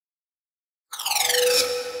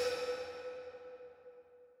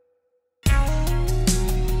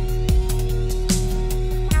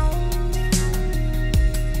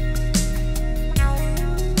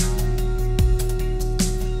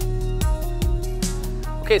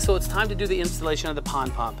Okay, so it's time to do the installation of the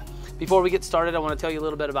pond pump. Before we get started, I want to tell you a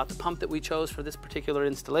little bit about the pump that we chose for this particular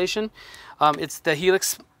installation. It's a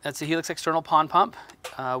Helix external pond pump.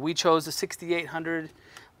 We chose a 6800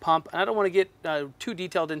 pump, and I don't want to get too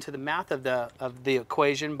detailed into the math of the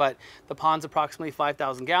equation, but the pond's approximately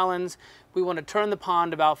 5,000 gallons. We want to turn the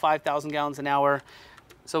pond about 5,000 gallons an hour,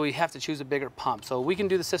 so we have to choose a bigger pump. So we can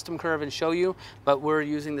do the system curve and show you, but we're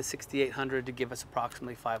using the 6800 to give us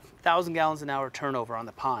approximately 5,000 gallons an hour turnover on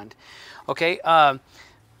the pond. Okay,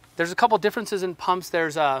 there's a couple differences in pumps.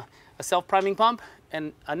 There's a self-priming pump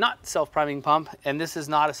and a not self-priming pump, and this is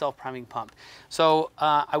not a self-priming pump. So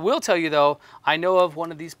I will tell you though, I know of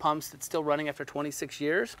one of these pumps that's still running after 26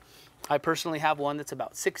 years. I personally have one that's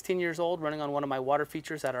about 16 years old running on one of my water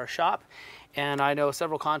features at our shop. And I know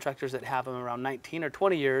several contractors that have them around 19 or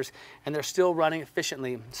 20 years, and they're still running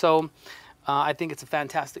efficiently. So I think it's a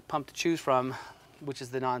fantastic pump to choose from, which is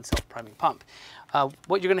the non-self-priming pump.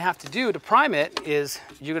 What you're gonna have to do to prime it is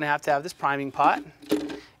you're gonna have to have this priming pot.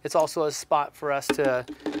 It's also a spot for us to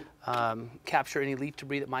capture any leaf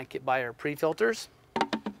debris that might get by our pre-filters.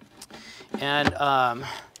 And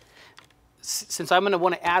since I'm going to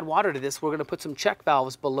want to add water to this, we're going to put some check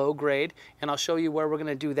valves below grade, and I'll show you where we're going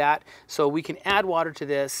to do that so we can add water to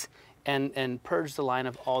this and purge the line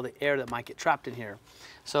of all the air that might get trapped in here.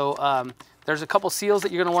 So there's a couple seals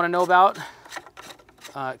that you're going to want to know about.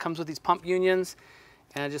 It comes with these pump unions,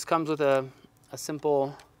 and it just comes with a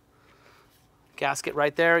simple gasket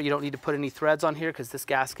right there. You don't need to put any threads on here because this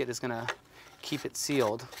gasket is going to keep it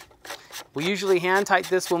sealed. We usually hand tight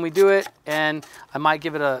this when we do it, and I might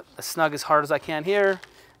give it a snug as hard as I can here.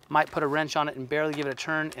 Might put a wrench on it and barely give it a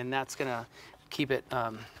turn, and that's gonna keep it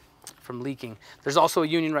from leaking. There's also a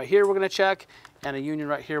union right here we're gonna check, and a union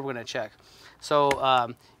right here we're gonna check.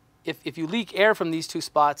 So if you leak air from these two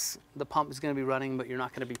spots, the pump is gonna be running, but you're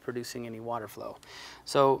not gonna be producing any water flow.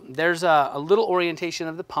 So there's a little orientation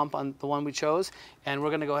of the pump on the one we chose, and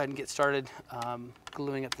we're gonna go ahead and get started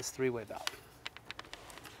gluing up this three-way valve.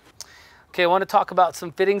 Okay, I want to talk about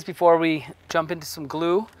some fittings before we jump into some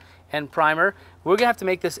glue and primer. We're gonna have to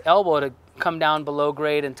make this elbow to come down below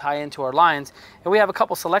grade and tie into our lines. And we have a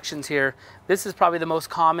couple selections here. This is probably the most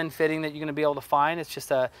common fitting that you're gonna be able to find. It's just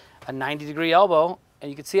a 90-degree elbow, and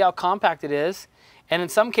you can see how compact it is. And in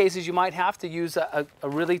some cases, you might have to use a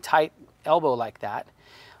really tight elbow like that.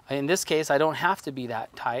 In this case, I don't have to be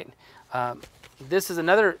that tight. This is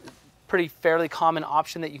another fairly common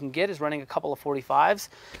option that you can get, is running a couple of 45s.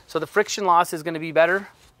 So the friction loss is going to be better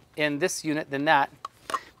in this unit than that.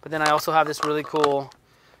 But then I also have this really cool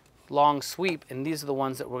long sweep, and these are the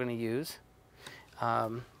ones that we're going to use.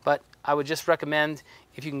 But I would just recommend,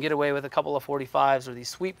 if you can get away with a couple of 45s or these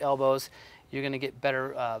sweep elbows, you're going to get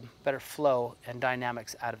better flow and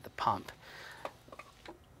dynamics out of the pump.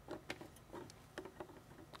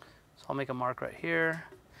 So I'll make a mark right here,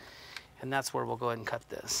 and that's where we'll go ahead and cut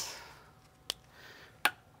this.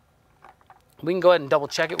 We can go ahead and double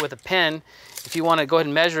check it with a pen. If you want to go ahead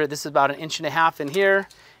and measure it, this is about 1.5 inches in here,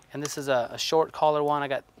 and this is a short collar one. I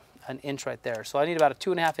got 1 inch right there. So I need about a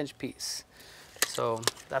 2.5 inch piece. So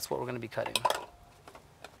that's what we're going to be cutting.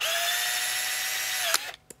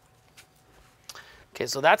 Okay,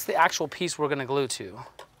 so that's the actual piece we're going to glue to.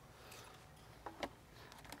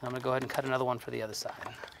 I'm going to go ahead and cut another one for the other side.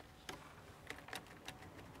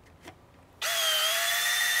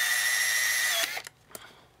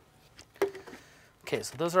 Okay,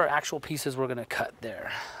 so those are our actual pieces we're gonna cut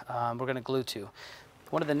there. We're gonna glue to.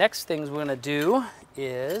 One of the next things we're gonna do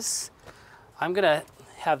is, I'm gonna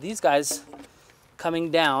have these guys coming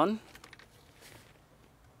down.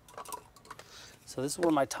 So this is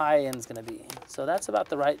where my tie-in is gonna be. So that's about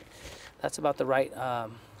the right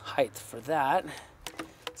height for that.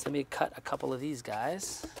 So let me cut a couple of these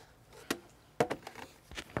guys.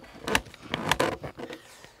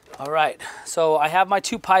 All right, so I have my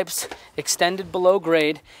two pipes extended below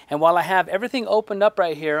grade, and while I have everything opened up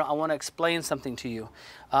right here, I want to explain something to you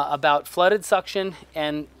about flooded suction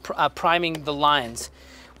and priming the lines.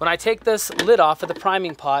 When I take this lid off of the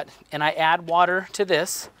priming pot and I add water to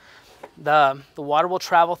this, the water will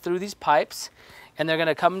travel through these pipes, and they're going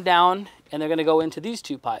to come down and they're going to go into these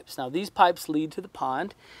two pipes. Now these pipes lead to the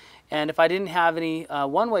pond, and if I didn't have any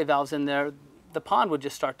one-way valves in there, the pond would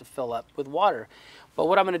just start to fill up with water. But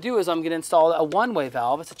what I'm going to do is I'm going to install a one-way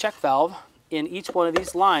valve. It's a check valve in each one of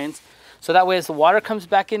these lines. So that way as the water comes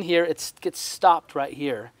back in here, it gets stopped right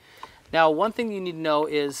here. Now, one thing you need to know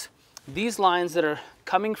is these lines that are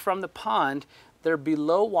coming from the pond, they're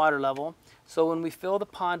below water level. So when we fill the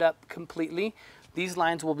pond up completely, these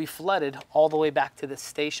lines will be flooded all the way back to this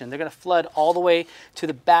station. They're going to flood all the way to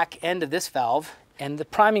the back end of this valve, And the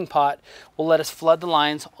priming pot will let us flood the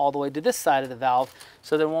lines all the way to this side of the valve,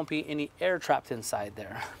 so there won't be any air trapped inside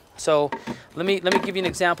there. So let me give you an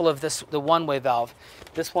example of this, the one-way valve.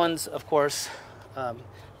 This one's, of course,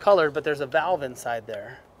 colored, but there's a valve inside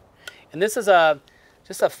there. And this is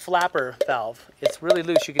just a flapper valve. It's really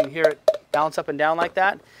loose. You can hear it bounce up and down like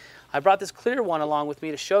that. I brought this clear one along with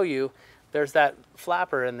me to show you. There's that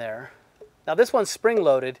flapper in there. Now this one's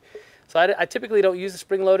spring-loaded. So I typically don't use the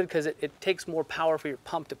spring-loaded because it takes more power for your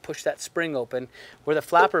pump to push that spring open. Where the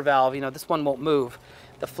flapper valve, you know, this one won't move.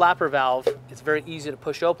 The flapper valve, it's very easy to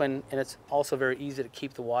push open, and it's also very easy to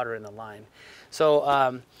keep the water in the line. So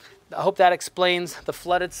I hope that explains the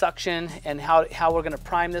flooded suction and how we're going to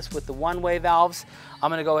prime this with the one-way valves. I'm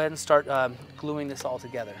going to go ahead and start gluing this all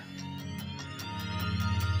together.